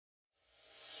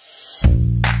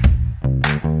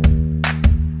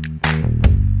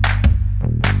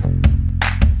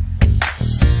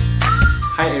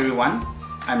everyone,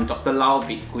 I'm Dr. Lau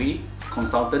Bik Kui,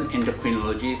 Consultant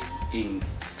Endocrinologist in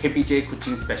KPJ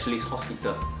Kuching Specialist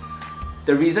Hospital.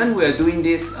 The reason we are doing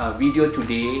this video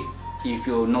today, if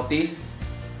you notice,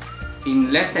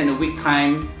 in less than a week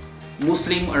time,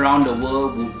 Muslims around the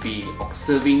world will be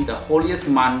observing the holiest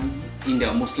month in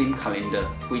the Muslim calendar,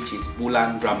 which is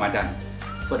Bulan Ramadan.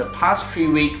 For the past 3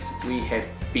 weeks, we have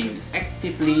been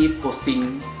actively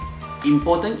posting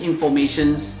important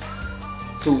informations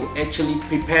to actually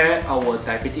prepare our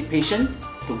diabetic patient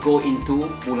to go into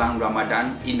Bulan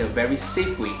Ramadan in a very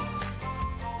safe way.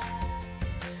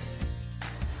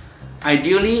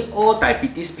 Ideally, all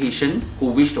diabetes patients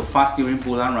who wish to fast during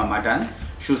Bulan Ramadan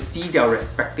should see their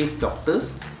respective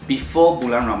doctors before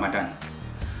Bulan Ramadan.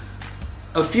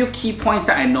 A few key points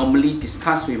that I normally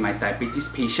discuss with my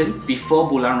diabetes patient before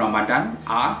Bulan Ramadan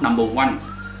are: number 1,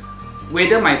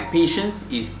 whether my patient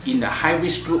is in the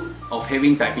high-risk group of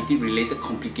having diabetes-related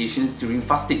complications during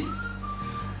fasting.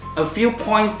 A few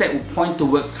points that will point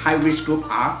towards high-risk group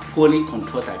are poorly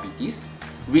controlled diabetes,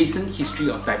 recent history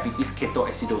of diabetes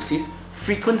ketoacidosis,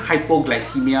 frequent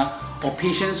hypoglycemia, or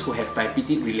patients who have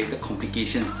diabetes-related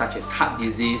complications such as heart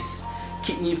disease,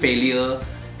 kidney failure,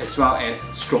 as well as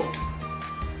stroke.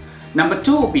 Number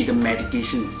 2 will be the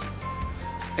medications.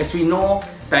 As we know,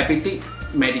 diabetic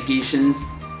medications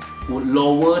would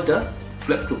lower the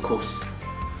blood glucose,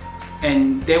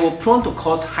 and they were prone to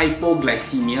cause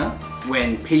hypoglycemia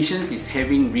when patients is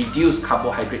having reduced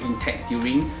carbohydrate intake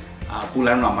during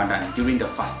Bulan Ramadan, during the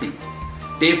fasting.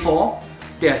 Therefore,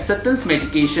 there are certain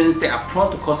medications that are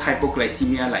prone to cause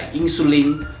hypoglycemia, like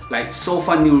insulin, like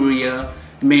sulfonylurea,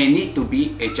 may need to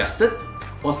be adjusted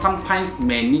or sometimes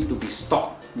may need to be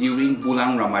stopped during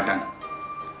Bulan Ramadan.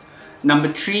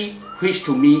 Number 3, which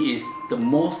to me is the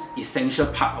most essential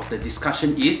part of the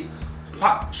discussion, is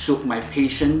what should my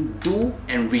patient do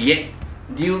and react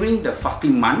during the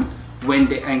fasting month when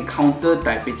they encounter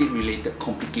diabetic related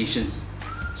complications.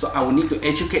 So I will need to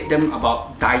educate them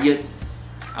about diet.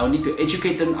 I will need to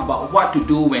educate them about what to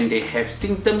do when they have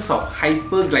symptoms of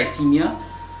hyperglycemia,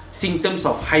 symptoms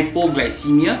of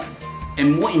hypoglycemia,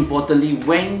 and more importantly,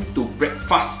 when to break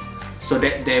fast so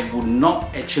that they would not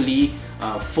actually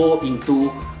fall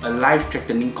into a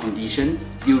life-threatening condition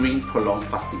during prolonged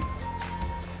fasting.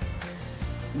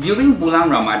 During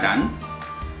Bulan Ramadan,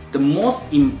 the most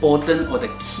important or the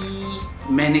key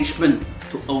management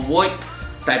to avoid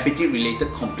diabetic-related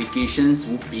complications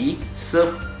would be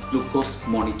self-glucose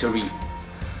monitoring.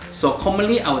 So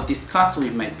commonly, I will discuss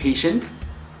with my patient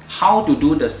how to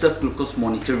do the self-glucose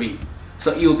monitoring.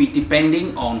 So it will be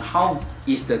depending on how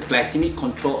is the glycemic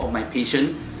control of my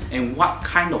patient and what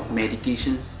kind of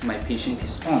medications my patient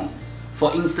is on.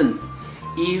 For instance,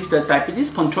 if the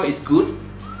diabetes control is good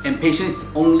and patient is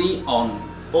only on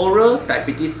oral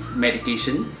diabetes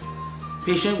medication,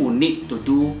 patient will need to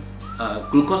do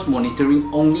glucose monitoring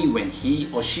only when he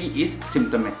or she is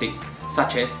symptomatic,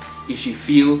 such as if she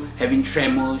feel having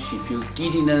tremor, she feel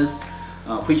giddiness,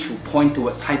 which will point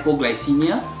towards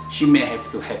hypoglycemia, she may have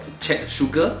to check the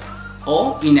sugar.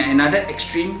 Or in another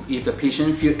extreme, if the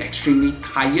patient feel extremely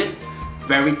tired,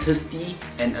 very thirsty,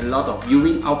 and a lot of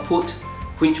urine output,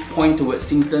 which point towards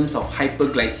symptoms of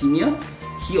hyperglycemia,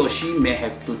 he or she may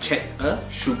have to check a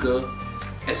sugar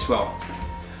as well.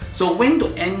 So when to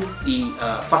end the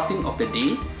fasting of the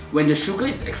day, when the sugar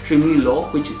is extremely low,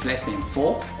 which is less than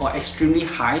 4, or extremely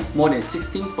high, more than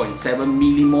 16.7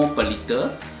 millimole per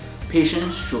liter,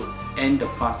 patients should end the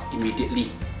fast immediately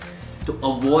to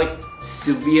avoid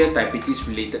severe diabetes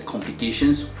related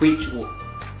complications which will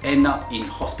end up in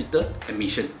hospital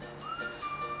admission.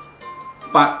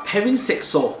 But having said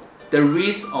so, the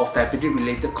risk of diabetic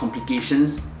related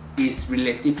complications is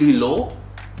relatively low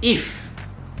if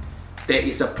there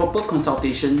is a proper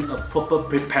consultation, a proper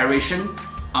preparation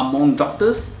among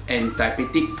doctors and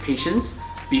diabetic patients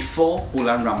before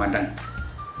Bulan Ramadan.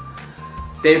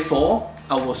 Therefore,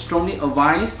 I will strongly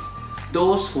advise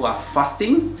those who are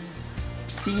fasting,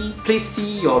 please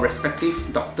see your respective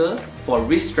doctor for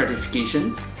risk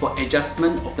stratification, for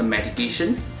adjustment of the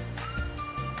medication,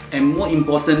 and more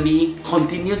importantly,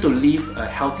 continue to live a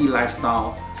healthy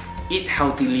lifestyle. Eat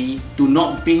healthily, do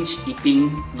not binge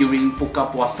eating during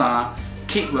buka puasa,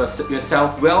 keep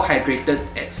yourself well hydrated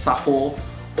at sahur.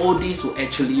 All these will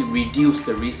actually reduce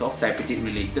the risk of diabetic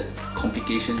related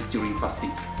complications during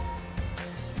fasting.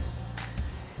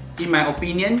 In my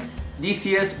opinion, this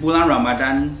year's Bulan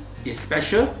Ramadan is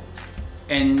special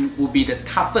and will be the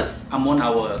toughest among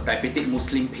our diabetic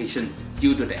Muslim patients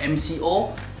due to the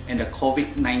MCO and the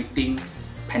COVID-19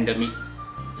 pandemic.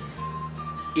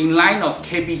 In line of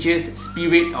KBJ's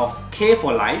spirit of care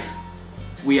for life,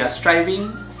 we are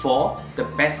striving for the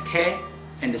best care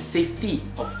and the safety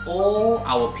of all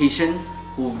our patients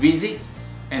who visit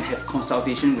and have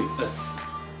consultation with us.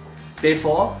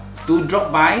 Therefore, do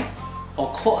drop by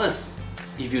or call us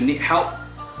if you need help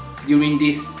during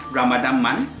this Ramadan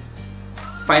month.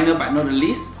 Final but not the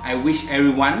least, I wish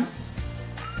everyone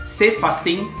safe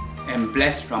fasting and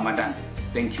blessed Ramadan.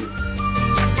 Thank you.